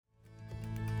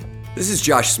This is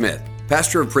Josh Smith,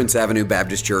 pastor of Prince Avenue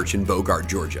Baptist Church in Bogart,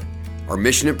 Georgia. Our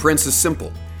mission at Prince is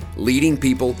simple, leading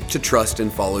people to trust and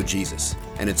follow Jesus.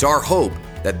 And it's our hope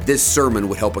that this sermon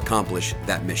would help accomplish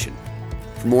that mission.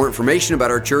 For more information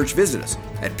about our church, visit us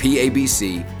at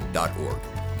pabc.org.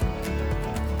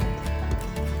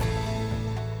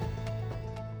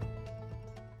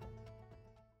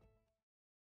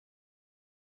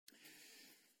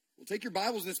 Well, take your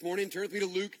Bibles this morning, turn with me to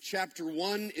Luke chapter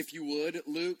 1, if you would.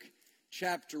 Luke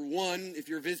chapter 1. If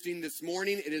you're visiting this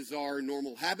morning, it is our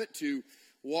normal habit to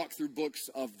walk through books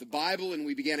of the Bible, and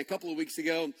we began a couple of weeks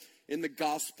ago in the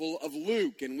Gospel of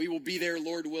Luke, and we will be there,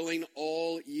 Lord willing,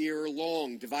 all year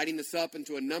long, dividing this up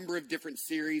into a number of different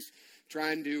series,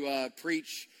 trying to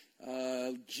preach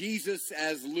Jesus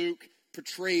as Luke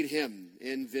portrayed him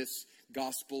in this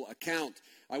gospel account.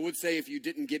 I would say if you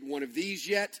didn't get one of these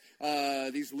yet,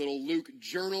 these little Luke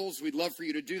journals, we'd love for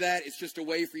you to do that. It's just a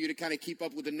way for you to kind of keep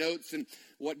up with the notes and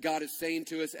what God is saying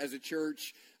to us as a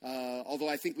church. Although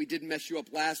I think we did mess you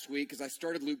up last week because I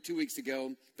started Luke 2 weeks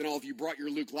ago. Then all of you brought your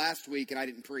Luke last week and I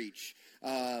didn't preach.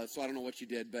 So I don't know what you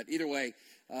did. But either way,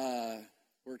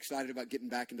 we're excited about getting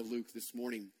back into Luke this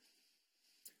morning.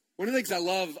 One of the things I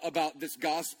love about this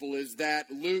gospel is that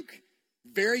Luke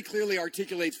very clearly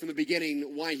articulates from the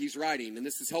beginning why he's writing, and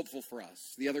this is helpful for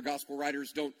us. The other gospel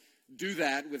writers don't do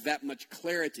that with that much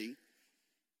clarity.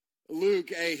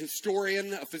 Luke, a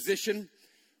historian, a physician,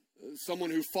 someone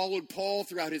who followed Paul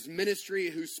throughout his ministry,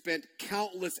 who spent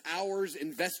countless hours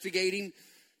investigating,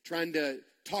 trying to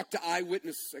talk to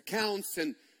eyewitness accounts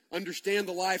and understand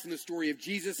the life and the story of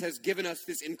Jesus, has given us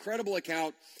this incredible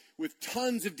account with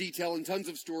tons of detail and tons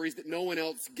of stories that no one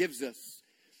else gives us.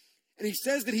 And he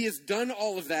says that he has done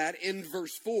all of that in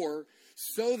verse 4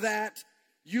 so that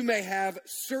you may have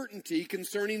certainty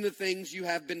concerning the things you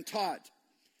have been taught.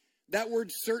 That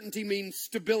word certainty means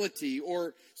stability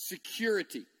or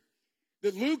security.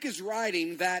 That Luke is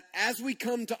writing that as we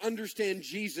come to understand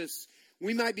Jesus,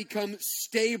 we might become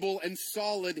stable and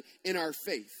solid in our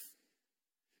faith.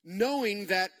 Knowing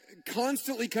that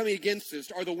constantly coming against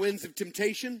us are the winds of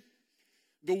temptation,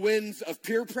 the winds of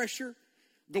peer pressure,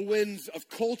 the winds of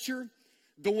culture,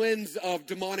 the winds of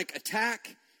demonic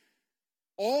attack.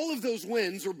 All of those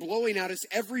winds are blowing at us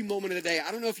every moment of the day.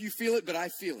 I don't know if you feel it, but I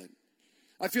feel it.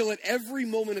 I feel it every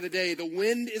moment of the day. The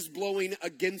wind is blowing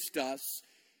against us.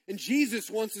 And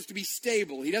Jesus wants us to be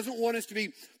stable. He doesn't want us to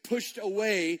be pushed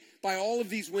away by all of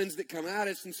these winds that come at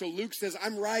us. And so Luke says,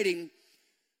 I'm writing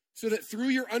so that through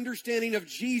your understanding of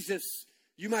Jesus,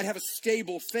 you might have a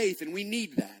stable faith. And we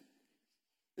need that.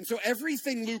 And so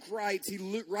everything Luke writes, he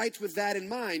writes with that in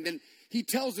mind. And he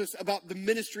tells us about the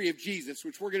ministry of Jesus,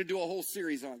 which we're going to do a whole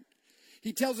series on.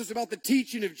 He tells us about the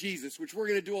teaching of Jesus, which we're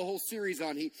going to do a whole series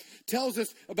on. He tells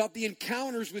us about the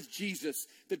encounters with Jesus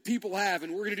that people have,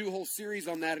 and we're going to do a whole series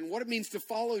on that and what it means to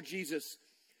follow Jesus.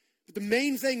 But the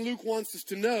main thing Luke wants us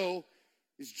to know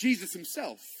is Jesus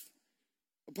himself.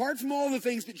 Apart from all the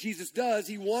things that Jesus does,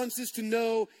 he wants us to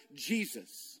know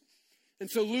Jesus. And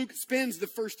so Luke spends the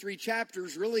first 3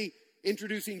 chapters really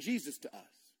introducing Jesus to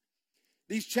us.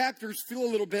 These chapters feel a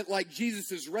little bit like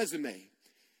Jesus' resume.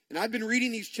 And I've been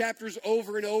reading these chapters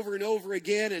over and over and over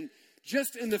again. And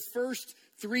just in the first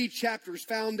 3 chapters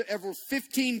found over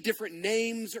 15 different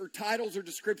names or titles or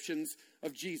descriptions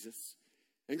of Jesus.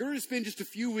 And we're going to spend just a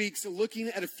few weeks looking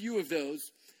at a few of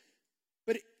those.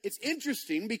 But it's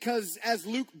interesting because as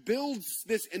Luke builds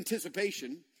this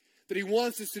anticipation that he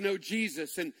wants us to know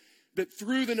Jesus and that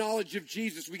through the knowledge of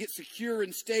Jesus, we get secure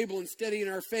and stable and steady in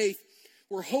our faith.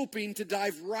 We're hoping to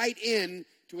dive right in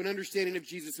to an understanding of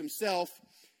Jesus himself.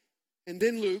 And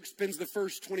then Luke spends the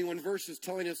first 21 verses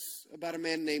telling us about a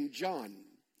man named John,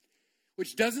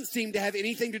 which doesn't seem to have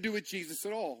anything to do with Jesus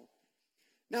at all.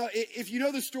 Now, if you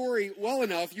know the story well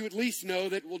enough, you at least know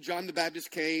that, well, John the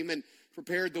Baptist came and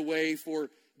prepared the way for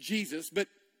Jesus. But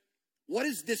what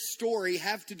does this story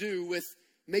have to do with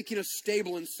making us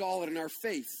stable and solid in our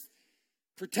faith?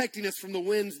 Protecting us from the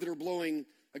winds that are blowing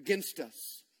against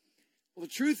us. Well,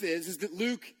 the truth is that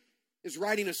Luke is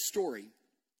writing a story.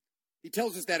 He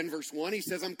tells us that in verse 1. He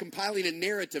says, I'm compiling a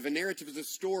narrative. A narrative is a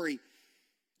story.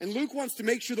 And Luke wants to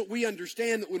make sure that we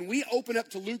understand that when we open up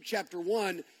to Luke chapter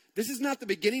 1, this is not the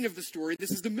beginning of the story.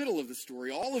 This is the middle of the story.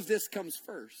 All of this comes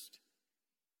first.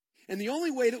 And the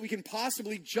only way that we can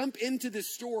possibly jump into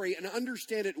this story and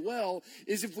understand it well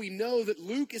is if we know that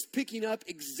Luke is picking up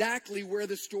exactly where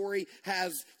the story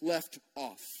has left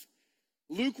off.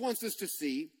 Luke wants us to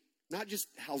see not just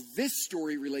how this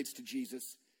story relates to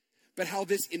Jesus, but how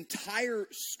this entire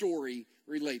story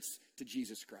relates to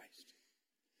Jesus Christ.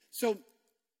 So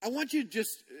I want you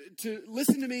just to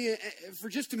listen to me for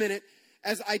just a minute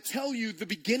as I tell you the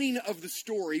beginning of the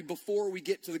story before we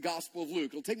get to the Gospel of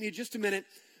Luke. It'll take me just a minute,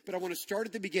 but I want to start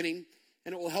at the beginning,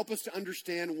 and it will help us to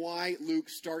understand why Luke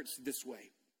starts this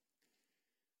way.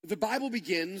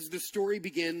 The story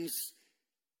begins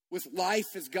with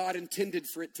life as God intended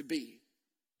for it to be.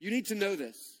 You need to know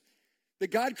this,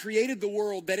 that God created the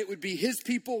world that it would be his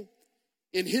people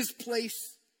in his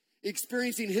place,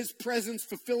 experiencing his presence,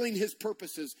 fulfilling his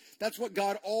purposes. That's what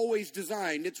God always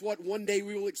designed. It's what one day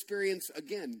we will experience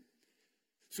again.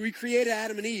 So he created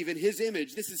Adam and Eve in his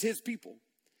image. This is his people.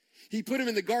 He put them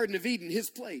in the Garden of Eden, his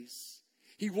place.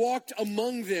 He walked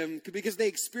among them because they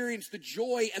experienced the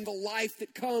joy and the life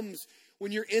that comes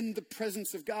when you're in the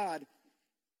presence of God.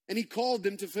 And he called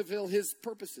them to fulfill his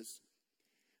purposes.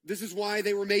 This is why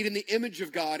they were made in the image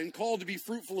of God and called to be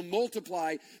fruitful and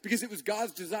multiply, because it was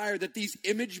God's desire that these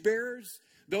image bearers,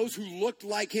 those who looked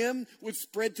like him, would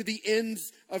spread to the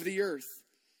ends of the earth.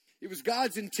 It was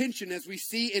God's intention, as we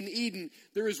see in Eden,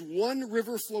 there is one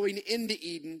river flowing into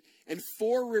Eden and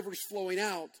 4 rivers flowing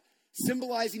out,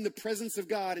 symbolizing the presence of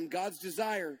God and God's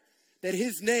desire that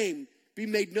his name be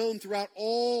made known throughout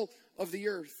all of the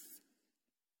earth.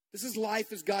 This is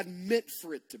life as God meant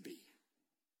for it to be.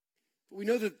 But we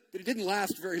know that it didn't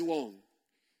last very long.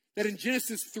 That in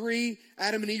Genesis 3,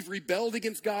 Adam and Eve rebelled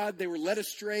against God. They were led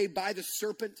astray by the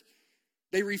serpent.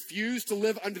 They refused to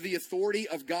live under the authority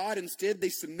of God. Instead, they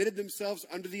submitted themselves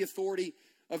under the authority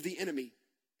of the enemy.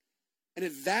 And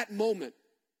at that moment,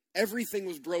 everything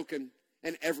was broken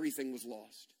and everything was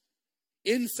lost.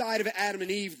 Inside of Adam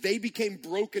and Eve, they became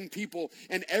broken people.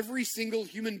 And every single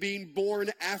human being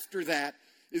born after that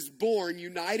is born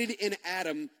united in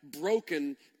Adam,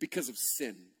 broken because of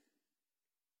sin.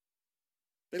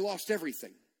 They lost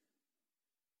everything.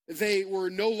 They were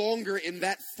no longer in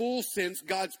that full sense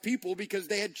God's people because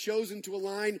they had chosen to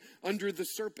align under the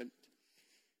serpent.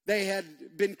 They had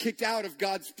been kicked out of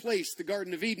God's place, the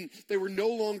Garden of Eden. They were no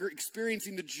longer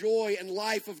experiencing the joy and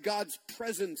life of God's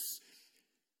presence.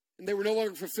 And they were no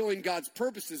longer fulfilling God's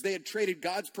purposes. They had traded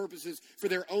God's purposes for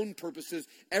their own purposes.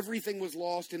 Everything was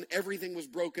lost and everything was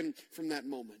broken from that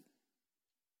moment.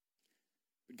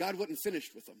 But God wasn't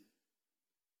finished with them.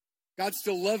 God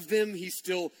still loved them. He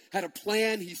still had a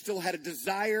plan. He still had a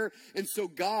desire. And so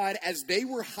God, as they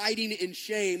were hiding in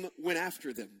shame, went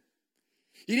after them.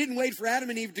 He didn't wait for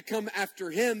Adam and Eve to come after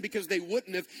him because they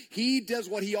wouldn't have. He does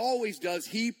what he always does.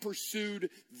 He pursued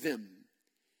them.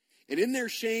 And in their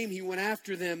shame, he went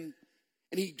after them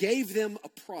and he gave them a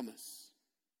promise.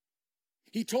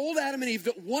 He told Adam and Eve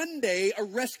that one day a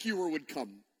rescuer would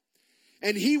come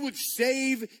and he would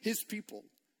save his people.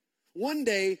 One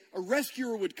day a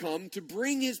rescuer would come to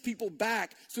bring his people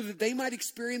back so that they might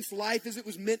experience life as it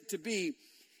was meant to be.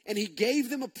 And he gave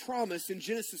them a promise in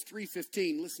Genesis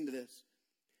 3:15. Listen to this.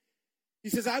 He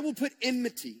says, I will put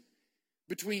enmity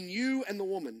between you and the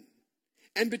woman,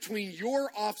 and between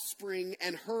your offspring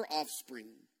and her offspring.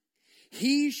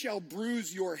 He shall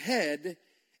bruise your head,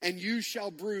 and you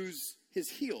shall bruise his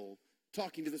heel,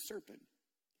 talking to the serpent.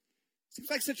 Seems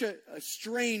like such a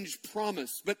strange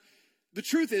promise, but the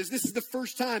truth is, this is the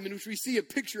first time in which we see a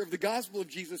picture of the gospel of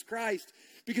Jesus Christ,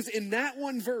 because in that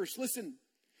one verse, listen,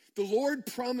 the Lord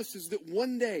promises that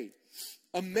one day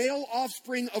a male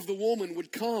offspring of the woman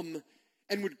would come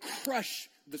and would crush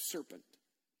the serpent.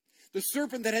 The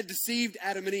serpent that had deceived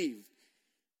Adam and Eve.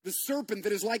 The serpent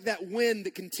that is like that wind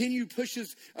that continually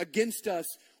pushes against us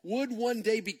would one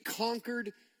day be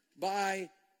conquered by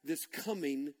this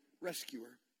coming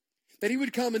rescuer. That he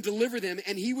would come and deliver them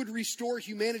and he would restore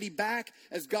humanity back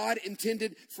as God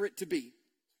intended for it to be.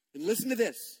 And listen to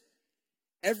this.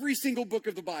 Every single book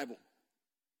of the Bible,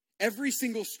 every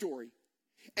single story,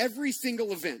 every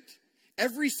single event,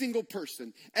 every single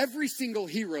person, every single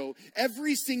hero,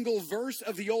 every single verse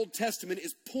of the Old Testament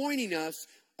is pointing us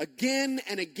again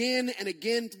and again and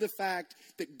again to the fact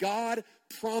that God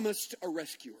promised a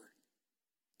rescuer.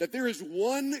 That there is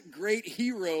one great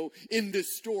hero in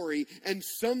this story, and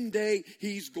someday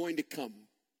he's going to come.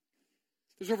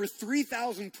 There's over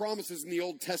 3,000 promises in the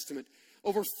Old Testament.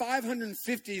 Over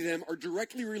 550 of them are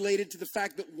directly related to the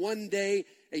fact that one day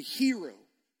a hero,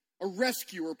 a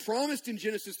rescuer promised in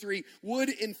Genesis 3 would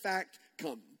in fact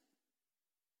come.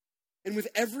 And with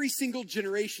every single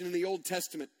generation in the Old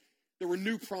Testament, there were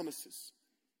new promises.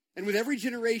 And with every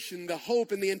generation, the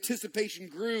hope and the anticipation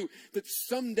grew that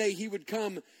someday he would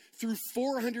come through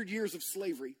 400 years of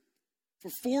slavery.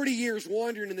 For 40 years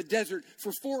wandering in the desert,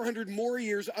 for 400 more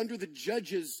years under the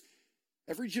judges.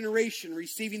 Every generation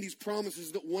receiving these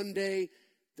promises that one day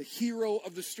the hero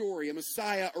of the story, a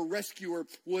Messiah, a rescuer,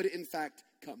 would in fact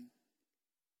come.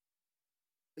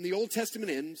 And the Old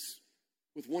Testament ends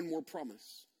with one more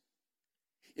promise.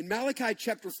 In Malachi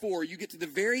chapter 4, you get to the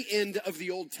very end of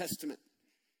the Old Testament.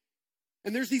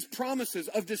 And there's these promises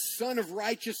of this Son of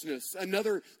Righteousness,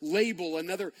 another label,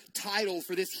 another title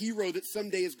for this hero that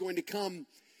someday is going to come.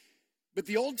 But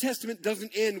the Old Testament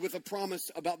doesn't end with a promise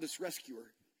about this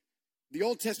rescuer. The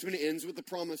Old Testament ends with the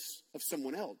promise of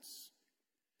someone else.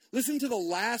 Listen to the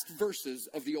last verses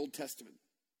of the Old Testament.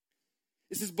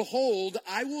 It says, "Behold,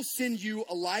 I will send you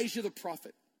Elijah the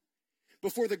prophet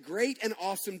before the great and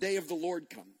awesome day of the Lord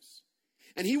comes.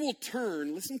 And he will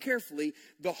turn," listen carefully,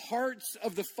 "the hearts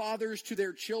of the fathers to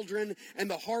their children and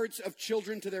the hearts of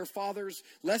children to their fathers,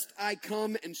 lest I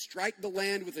come and strike the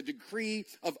land with a decree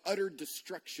of utter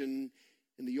destruction."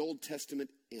 And the Old Testament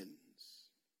ends.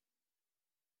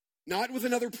 Not with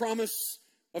another promise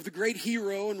of the great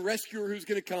hero and rescuer who's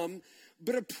going to come,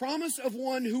 but a promise of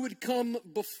one who would come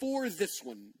before this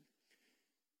one.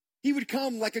 He would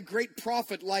come like a great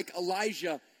prophet like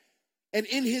Elijah. And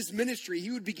in his ministry,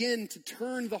 he would begin to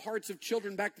turn the hearts of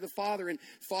children back to the father and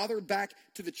father back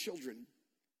to the children.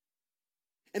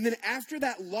 And then after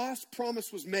that lost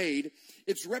promise was made,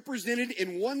 it's represented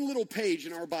in one little page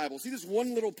in our Bible. See this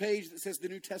one little page that says the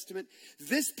New Testament?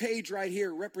 This page right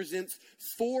here represents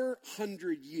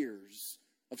 400 years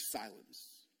of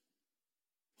silence.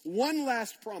 One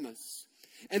last promise,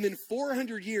 and then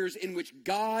 400 years in which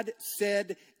God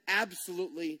said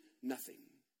absolutely nothing.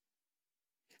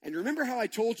 And remember how I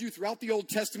told you throughout the Old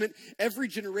Testament, every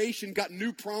generation got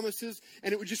new promises,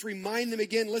 and it would just remind them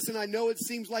again, listen, I know it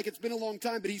seems like it's been a long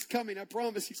time, but he's coming. I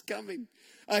promise he's coming.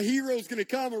 A hero's going to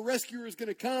come. A rescuer is going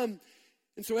to come.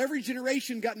 And so every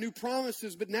generation got new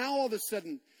promises, but now all of a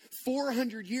sudden,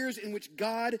 400 years in which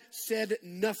God said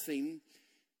nothing,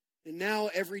 and now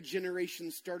every generation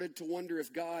started to wonder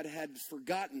if God had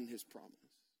forgotten his promise.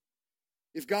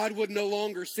 If God would no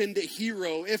longer send a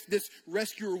hero, if this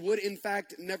rescuer would in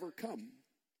fact never come.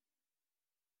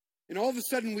 And all of a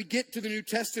sudden we get to the New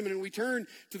Testament and we turn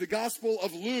to the Gospel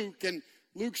of Luke, and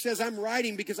Luke says, I'm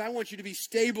writing because I want you to be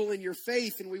stable in your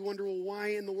faith. And we wonder, well,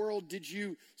 why in the world did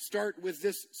you start with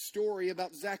this story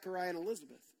about Zechariah and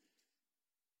Elizabeth?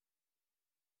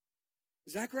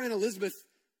 Zechariah and Elizabeth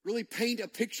really paint a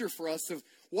picture for us of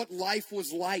what life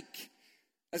was like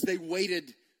as they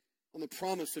waited on the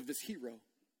promise of this hero.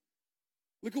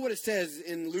 Look at what it says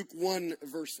in Luke 1,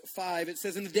 verse 5. It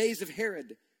says, in the days of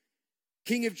Herod,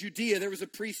 king of Judea, there was a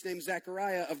priest named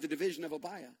Zechariah of the division of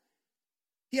Abiah.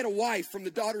 He had a wife from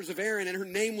the daughters of Aaron, and her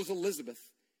name was Elizabeth.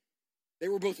 They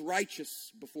were both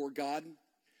righteous before God,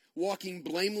 walking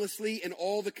blamelessly in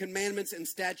all the commandments and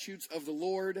statutes of the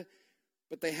Lord,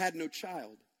 but they had no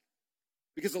child,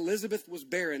 because Elizabeth was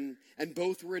barren, and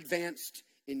both were advanced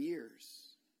in years.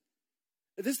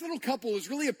 This little couple is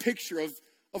really a picture of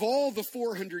all the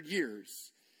 400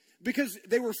 years, because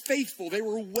they were faithful, they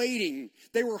were waiting,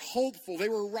 they were hopeful, they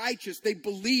were righteous, they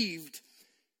believed,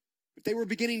 but they were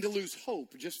beginning to lose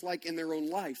hope, just like in their own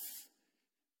life.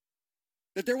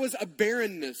 That there was a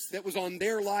barrenness that was on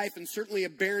their life, and certainly a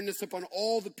barrenness upon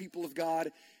all the people of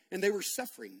God, and they were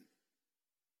suffering.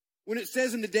 When it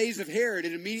says in the days of Herod,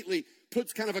 it immediately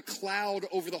puts kind of a cloud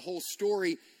over the whole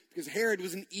story, because Herod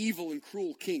was an evil and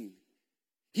cruel king.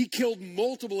 He killed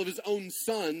multiple of his own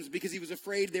sons because he was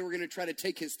afraid they were going to try to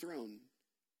take his throne.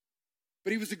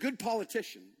 But he was a good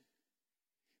politician,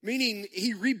 meaning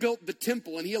he rebuilt the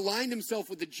temple and he aligned himself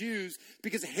with the Jews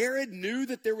because Herod knew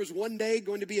that there was one day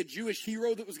going to be a Jewish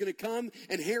hero that was going to come,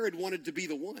 and Herod wanted to be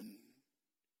the one.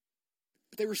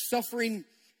 But they were suffering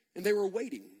and they were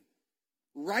waiting.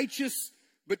 Righteous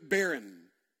but barren.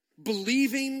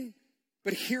 Believing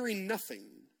but hearing nothing.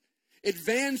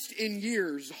 Advanced in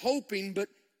years, hoping but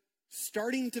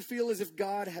starting to feel as if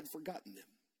God had forgotten them.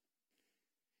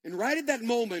 And right at that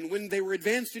moment when they were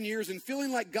advanced in years and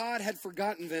feeling like God had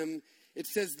forgotten them, it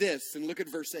says this, and look at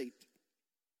verse 8.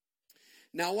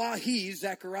 Now while he,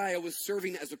 Zechariah, was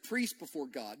serving as a priest before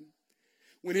God,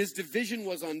 when his division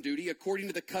was on duty, according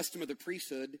to the custom of the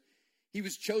priesthood, he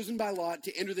was chosen by lot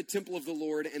to enter the temple of the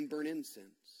Lord and burn incense.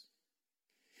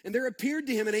 And there appeared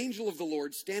to him an angel of the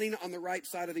Lord standing on the right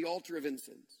side of the altar of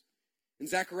incense. And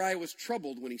Zechariah was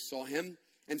troubled when he saw him,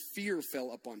 and fear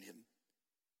fell upon him.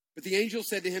 But the angel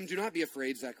said to him, do not be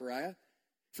afraid, Zechariah,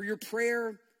 for your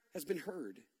prayer has been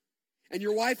heard. And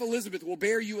your wife Elizabeth will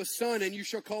bear you a son, and you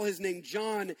shall call his name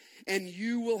John, and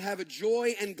you will have a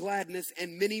joy and gladness,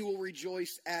 and many will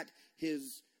rejoice at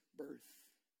his birth.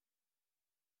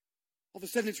 All of a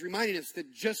sudden it's reminding us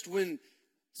that just when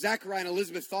Zechariah and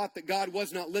Elizabeth thought that God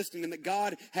was not listening and that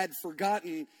God had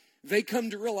forgotten, they come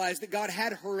to realize that God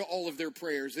had heard all of their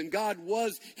prayers, and God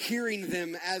was hearing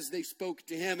them as they spoke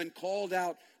to him and called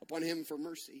out upon him for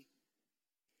mercy.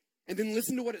 And then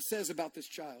listen to what it says about this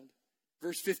child.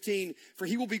 Verse 15, for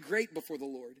he will be great before the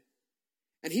Lord.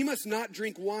 And he must not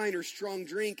drink wine or strong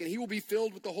drink, and he will be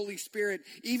filled with the Holy Spirit,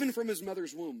 even from his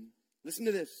mother's womb. Listen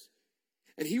to this.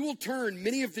 And he will turn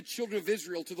many of the children of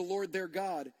Israel to the Lord their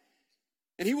God.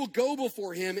 And he will go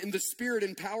before him in the spirit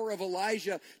and power of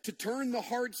Elijah to turn the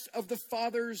hearts of the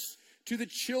fathers to the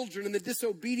children and the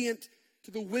disobedient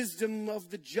to the wisdom of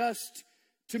the just,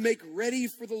 to make ready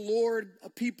for the Lord a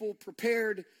people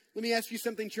prepared. Let me ask you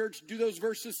something, church. Do those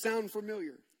verses sound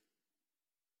familiar?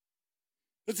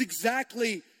 That's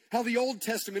exactly how the Old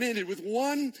Testament ended, with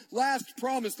one last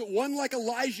promise that one like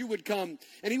Elijah would come,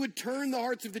 and he would turn the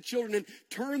hearts of the children and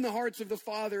turn the hearts of the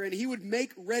father, and he would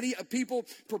make ready a people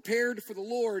prepared for the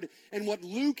Lord. And what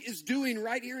Luke is doing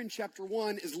right here in chapter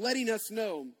 1 is letting us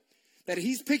know that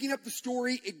he's picking up the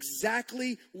story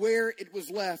exactly where it was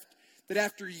left. That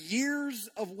after years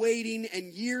of waiting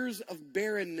and years of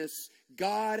barrenness,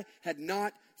 God had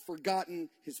not forgotten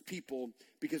his people,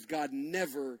 because God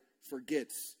never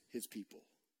forgets his people.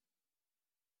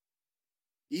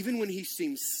 Even when he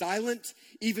seems silent,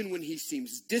 even when he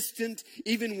seems distant,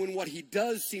 even when what he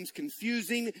does seems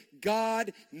confusing,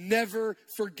 God never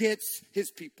forgets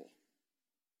his people.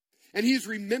 And he has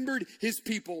remembered his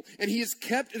people, and he has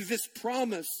kept this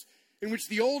promise in which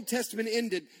the Old Testament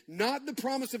ended, not the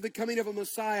promise of the coming of a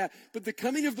Messiah, but the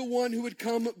coming of the one who would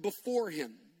come before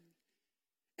him.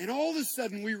 And all of a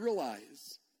sudden we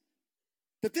realize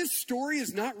that this story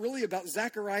is not really about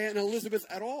Zechariah and Elizabeth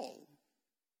at all.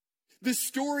 This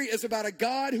story is about a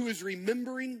God who is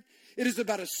remembering. It is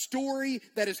about a story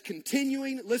that is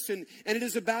continuing. Listen, and it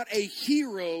is about a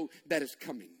hero that is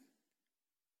coming.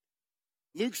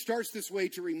 Luke starts this way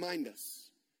to remind us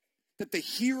that the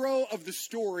hero of the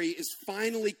story is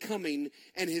finally coming,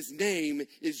 and his name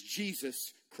is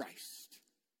Jesus Christ.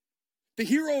 The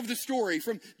hero of the story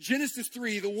from Genesis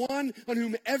 3, the one on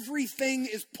whom everything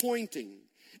is pointing.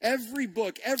 Every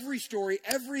book, every story,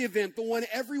 every event, the one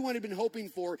everyone had been hoping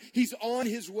for, he's on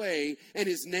his way, and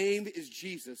his name is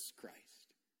Jesus Christ.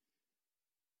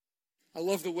 I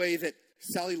love the way that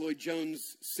Sally Lloyd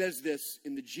Jones says this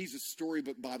in the Jesus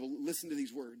Storybook Bible. Listen to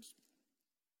these words.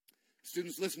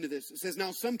 Students, listen to this. It says, now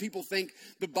some people think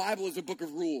the Bible is a book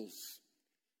of rules,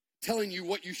 telling you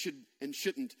what you should and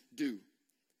shouldn't do.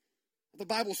 Well, the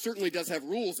Bible certainly does have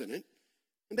rules in it,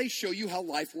 and they show you how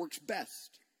life works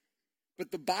best.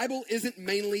 But the Bible isn't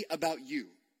mainly about you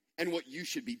and what you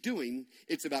should be doing.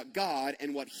 It's about God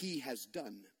and what he has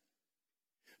done.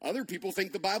 Other people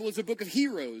think the Bible is a book of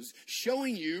heroes,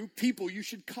 showing you people you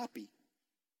should copy.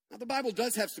 Now, the Bible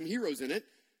does have some heroes in it,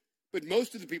 but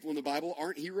most of the people in the Bible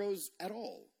aren't heroes at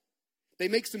all. They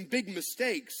make some big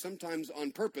mistakes, sometimes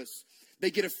on purpose.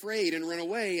 They get afraid and run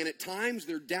away, and at times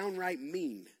they're downright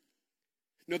mean.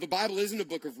 No, the Bible isn't a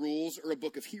book of rules or a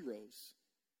book of heroes.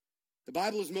 The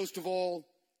Bible is most of all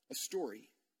a story.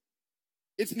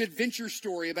 It's an adventure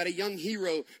story about a young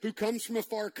hero who comes from a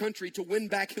far country to win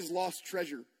back his lost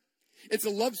treasure. It's a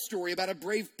love story about a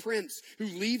brave prince who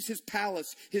leaves his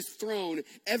palace, his throne,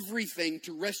 everything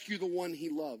to rescue the one he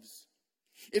loves.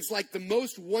 It's like the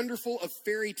most wonderful of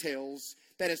fairy tales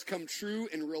that has come true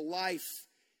in real life.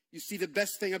 You see, the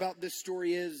best thing about this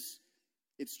story is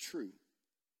it's true.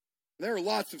 There are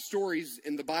lots of stories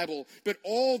in the Bible, but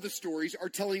all the stories are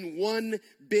telling one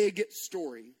big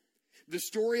story. The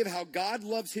story of how God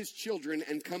loves his children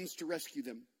and comes to rescue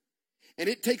them. And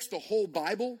it takes the whole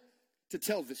Bible to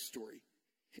tell this story.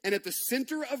 And at the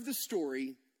center of the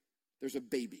story, there's a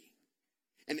baby.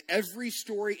 And every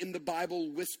story in the Bible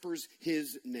whispers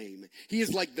his name. He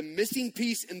is like the missing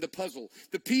piece in the puzzle,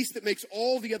 the piece that makes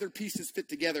all the other pieces fit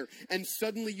together. And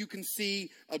suddenly you can see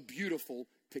a beautiful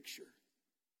picture.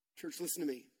 Church, listen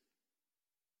to me.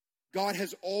 God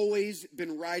has always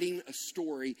been writing a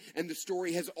story, and the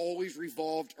story has always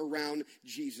revolved around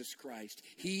Jesus Christ.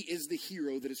 He is the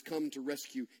hero that has come to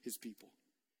rescue his people.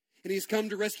 And he's come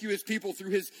to rescue his people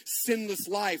through his sinless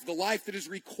life, the life that is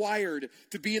required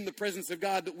to be in the presence of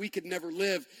God that we could never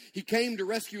live. He came to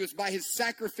rescue us by his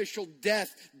sacrificial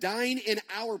death, dying in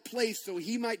our place so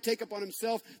he might take upon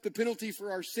himself the penalty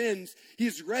for our sins. He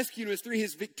is rescuing us through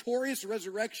his victorious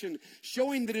resurrection,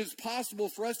 showing that it is possible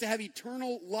for us to have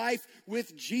eternal life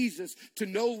with Jesus, to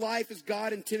know life as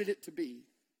God intended it to be.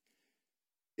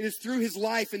 It is through his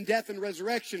life and death and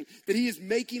resurrection that he is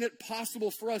making it possible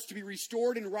for us to be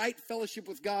restored in right fellowship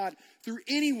with God through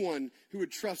anyone who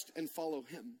would trust and follow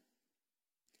him.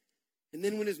 And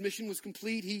then when his mission was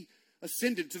complete, he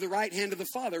ascended to the right hand of the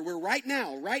Father, where right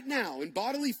now, in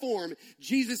bodily form,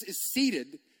 Jesus is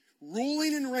seated,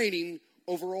 ruling and reigning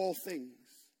over all things.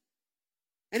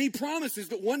 And he promises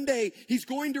that one day he's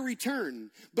going to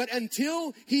return. But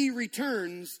until he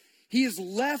returns, he is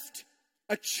left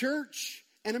a church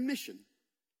and a mission.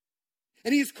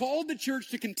 And he has called the church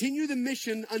to continue the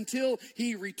mission until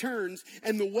he returns.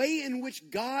 And the way in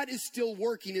which God is still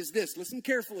working is this. Listen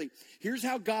carefully. Here's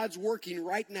how God's working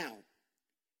right now.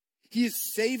 He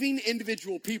is saving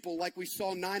individual people like we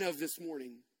saw 9 of this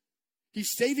morning.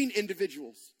 He's saving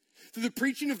individuals. Through the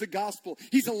preaching of the gospel,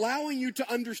 he's allowing you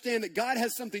to understand that God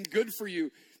has something good for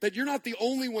you, that you're not the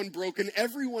only one broken.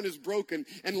 Everyone is broken,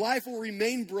 and life will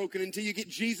remain broken until you get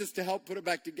Jesus to help put it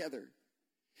back together.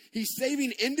 He's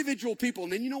saving individual people,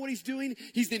 and then you know what he's doing?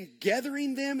 He's then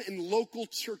gathering them in local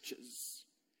churches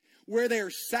where they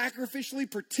are sacrificially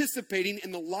participating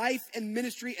in the life and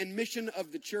ministry and mission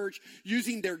of the church,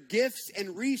 using their gifts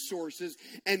and resources,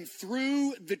 and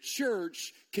through the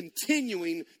church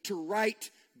continuing to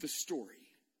write the story.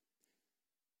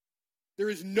 There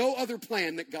is no other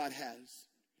plan that God has.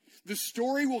 The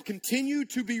story will continue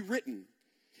to be written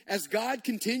as God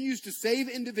continues to save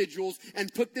individuals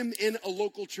and put them in a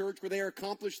local church where they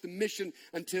accomplish the mission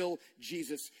until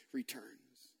Jesus returns.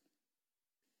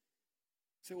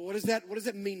 So what does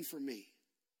that mean for me?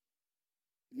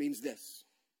 It means this.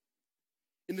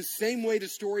 In the same way the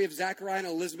story of Zachariah and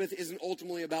Elizabeth isn't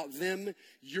ultimately about them,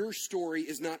 your story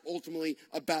is not ultimately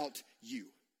about you.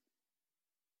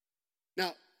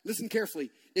 Now, listen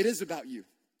carefully. It is about you.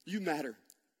 You matter.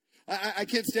 I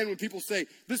can't stand when people say,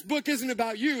 this book isn't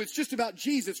about you, it's just about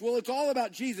Jesus. Well, it's all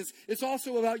about Jesus. It's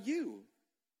also about you.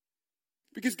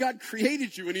 Because God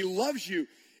created you and he loves you.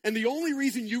 And the only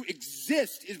reason you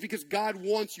exist is because God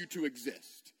wants you to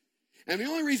exist. And the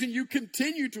only reason you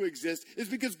continue to exist is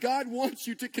because God wants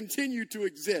you to continue to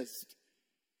exist.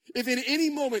 If in any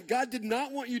moment God did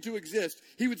not want you to exist,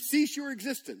 he would cease your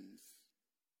existence.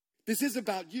 This is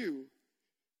about you.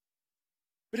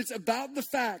 But it's about the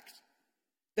fact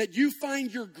that you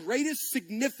find your greatest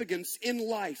significance in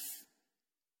life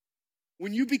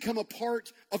when you become a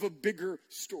part of a bigger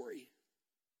story.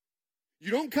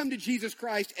 You don't come to Jesus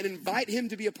Christ and invite him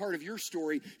to be a part of your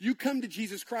story. You come to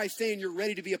Jesus Christ saying you're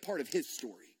ready to be a part of his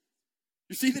story.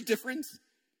 You see the difference?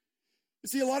 You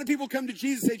see, a lot of people come to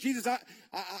Jesus and say, Jesus,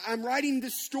 I'm writing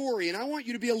this story and I want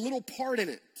you to be a little part in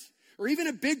it. Or even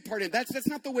a big part in it. That's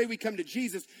not the way we come to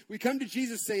Jesus. We come to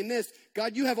Jesus saying this,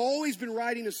 God, you have always been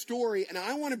writing a story and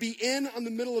I want to be in on the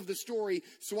middle of the story,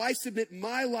 so I submit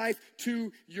my life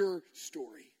to your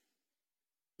story.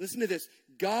 Listen to this.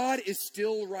 God is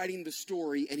still writing the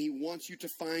story and he wants you to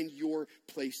find your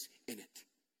place in it.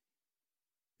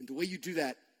 And the way you do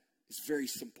that is very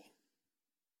simple.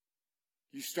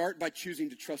 You start by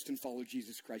choosing to trust and follow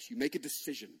Jesus Christ. You make a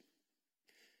decision.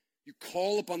 You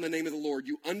call upon the name of the Lord.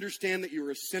 You understand that you're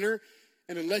a sinner,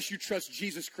 and unless you trust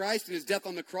Jesus Christ and his death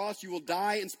on the cross, you will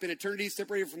die and spend eternity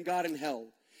separated from God in hell.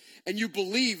 And you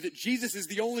believe that Jesus is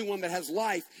the only one that has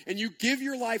life, and you give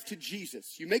your life to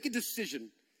Jesus. You make a decision.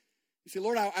 You say,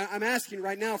 Lord, I'm asking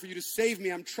right now for you to save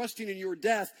me. I'm trusting in your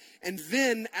death. And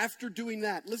then, after doing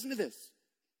that, listen to this.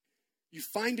 You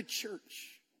find a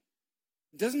church.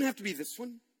 It doesn't have to be this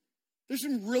one. There's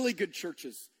some really good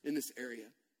churches in this area.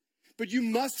 But you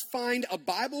must find a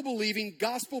Bible-believing,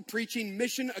 gospel-preaching,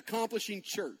 mission-accomplishing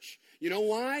church. You know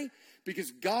why?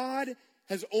 Because God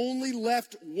has only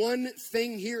left one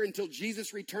thing here until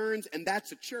Jesus returns, and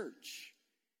that's a church.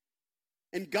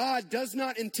 And God does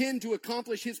not intend to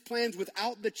accomplish his plans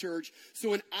without the church,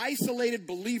 so an isolated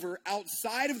believer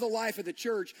outside of the life of the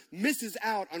church misses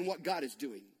out on what God is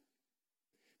doing.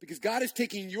 Because God is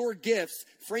taking your gifts,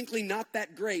 frankly, not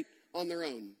that great on their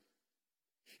own.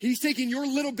 He's taking your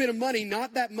little bit of money,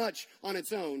 not that much on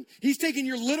its own. He's taking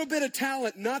your little bit of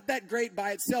talent, not that great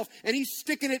by itself, and he's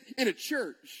sticking it in a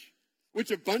church,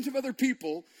 which a bunch of other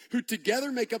people who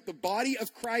together make up the body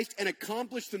of Christ and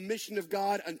accomplish the mission of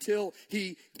God until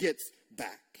he gets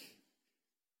back.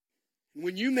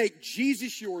 When you make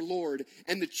Jesus your Lord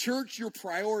and the church your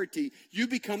priority, you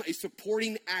become a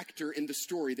supporting actor in the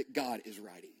story that God is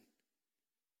writing.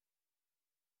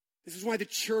 This is why the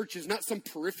church is not some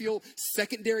peripheral,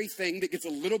 secondary thing that gets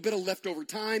a little bit of leftover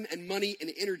time and money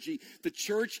and energy. The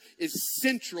church is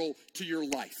central to your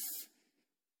life.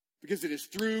 Because it is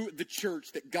through the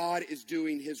church that God is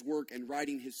doing his work and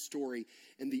writing his story.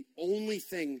 And the only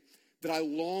thing that I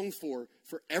long for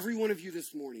every one of you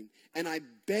this morning, and I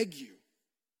beg you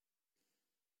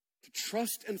to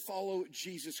trust and follow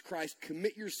Jesus Christ,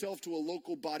 commit yourself to a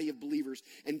local body of believers,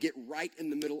 and get right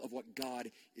in the middle of what God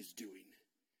is doing.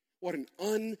 What an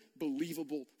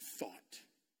unbelievable thought.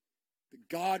 That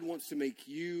God wants to make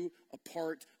you a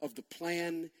part of the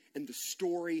plan and the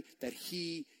story that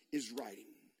he is writing.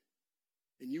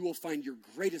 And you will find your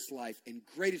greatest life and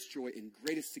greatest joy and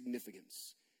greatest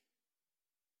significance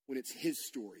when it's his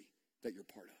story that you're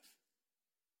part of.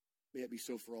 May it be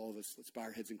so for all of us. Let's bow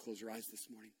our heads and close our eyes this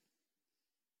morning.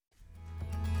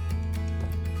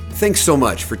 Thanks so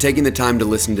much for taking the time to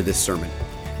listen to this sermon.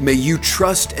 May you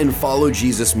trust and follow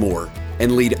Jesus more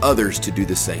and lead others to do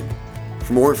the same.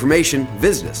 For more information,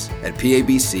 visit us at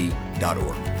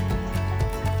pabc.org.